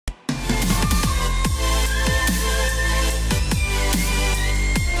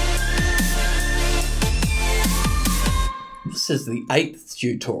This is the 8th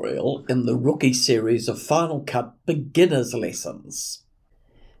tutorial in the rookie series of Final Cut Beginner's Lessons.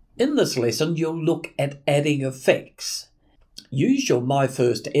 In this lesson, you'll look at adding effects. Use your My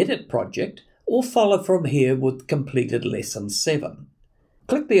First Edit project or follow from here with completed Lesson 7.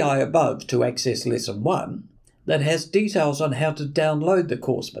 Click the eye above to access Lesson 1 that has details on how to download the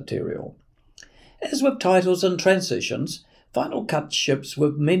course material. As with titles and transitions, Final Cut ships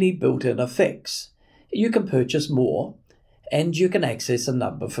with many built-in effects. You can purchase more, and you can access a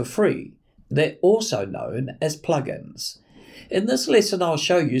number for free. They're also known as plugins. In this lesson I'll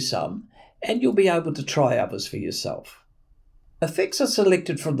show you some, and you'll be able to try others for yourself. Effects are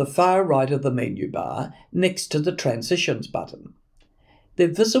selected from the far right of the menu bar next to the Transitions button. They're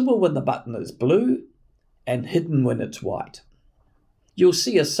visible when the button is blue and hidden when it's white. You'll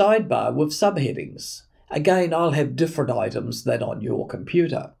see a sidebar with subheadings. Again, I'll have different items than on your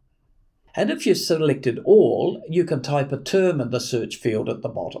computer. And if you've selected all, you can type a term in the search field at the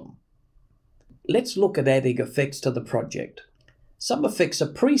bottom. Let's look at adding effects to the project. Some effects are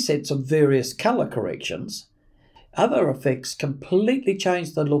presets of various color corrections. Other effects completely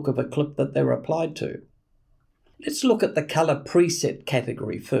change the look of a clip that they're applied to. Let's look at the color preset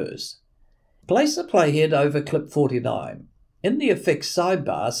category first. Place the playhead over clip 49. In the effects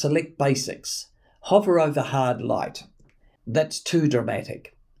sidebar, select Basics. Hover over Hard Light. That's too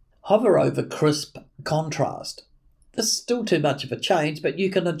dramatic. Hover over Crisp Contrast. This is still too much of a change, but you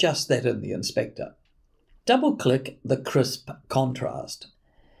can adjust that in the inspector. Double-click the Crisp Contrast.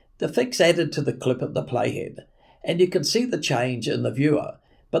 The effect's added to the clip at the playhead, and you can see the change in the viewer,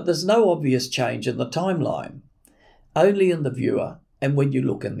 but there's no obvious change in the timeline. Only in the viewer and when you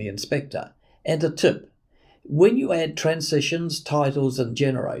look in the inspector. And a tip, when you add transitions, titles and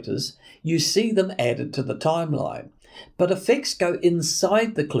generators, you see them added to the timeline. But effects go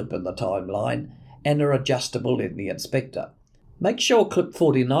inside the clip in the timeline and are adjustable in the inspector. Make sure clip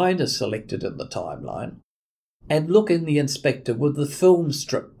 49 is selected in the timeline and look in the inspector with the film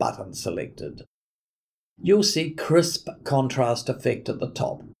strip button selected. You'll see Crisp Contrast effect at the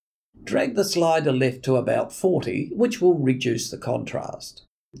top. Drag the slider left to about 40, which will reduce the contrast.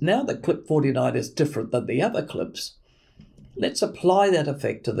 Now that clip 49 is different than the other clips, let's apply that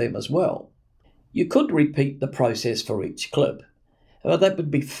effect to them as well. You could repeat the process for each clip, but that would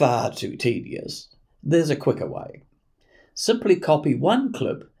be far too tedious. There's a quicker way. Simply copy one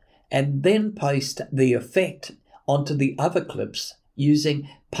clip and then paste the effect onto the other clips using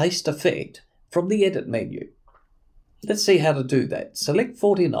Paste Effect from the Edit menu. Let's see how to do that. Select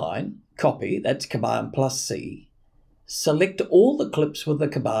 49, copy, that's Command+C. Select all the clips with the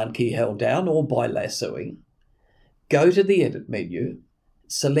Command key held down or by lassoing. Go to the Edit menu,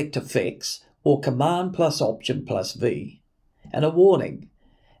 select Effects, or Command+Option+V, and a warning.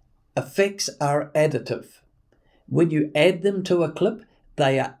 Effects are additive. When you add them to a clip,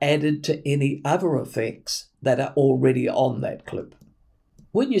 they are added to any other effects that are already on that clip.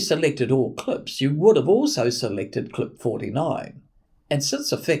 When you selected all clips, you would have also selected clip 49. And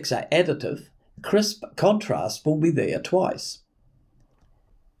since effects are additive, Crisp Contrast will be there twice.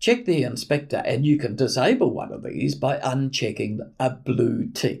 Check the inspector and you can disable one of these by unchecking a blue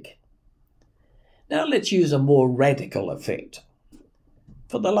tick. Now let's use a more radical effect.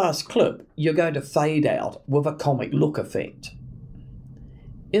 For the last clip, you're going to fade out with a comic look effect.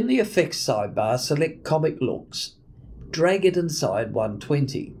 In the effects sidebar, select Comic Looks. Drag it inside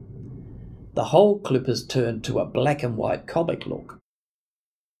 120. The whole clip is turned to a black and white comic look.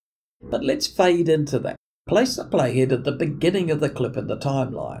 But let's fade into that. Place the playhead at the beginning of the clip in the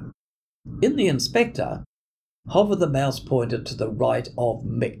timeline. In the inspector, hover the mouse pointer to the right of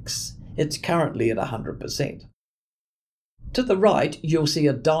Mix. It's currently at 100%. To the right, you'll see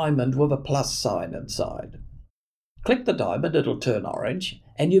a diamond with a plus sign inside. Click the diamond, it'll turn orange,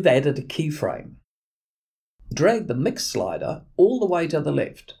 and you've added a keyframe. Drag the Mix slider all the way to the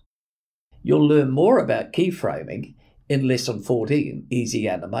left. You'll learn more about keyframing in Lesson 14, Easy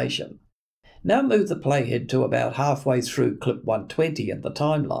Animation. Now move the playhead to about halfway through clip 120 in the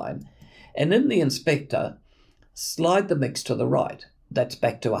timeline, and in the inspector, slide the mix to the right. That's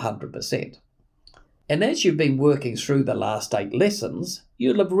back to 100%. And as you've been working through the last 8 lessons,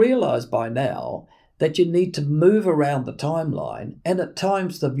 you'll have realised by now that you need to move around the timeline, and at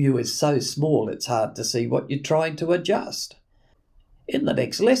times the view is so small it's hard to see what you're trying to adjust. In the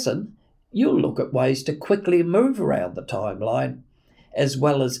next lesson, you'll look at ways to quickly move around the timeline, as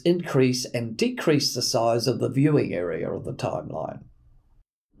well as increase and decrease the size of the viewing area of the timeline.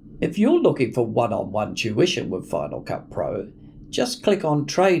 If you're looking for one-on-one tuition with Final Cut Pro, just click on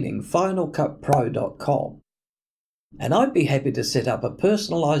trainingfinalcutpro.com and I'd be happy to set up a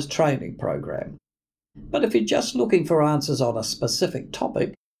personalised training program. But if you're just looking for answers on a specific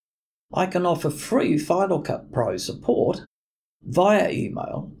topic, I can offer free Final Cut Pro support via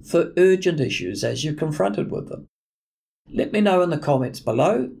email for urgent issues as you're confronted with them. Let me know in the comments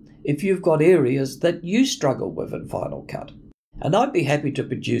below if you've got areas that you struggle with in Final Cut, and I'd be happy to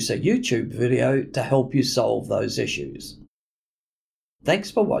produce a YouTube video to help you solve those issues.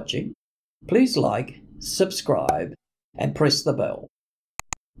 Thanks for watching. Please like, subscribe, and press the bell.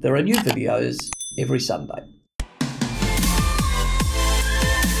 There are new videos every Sunday.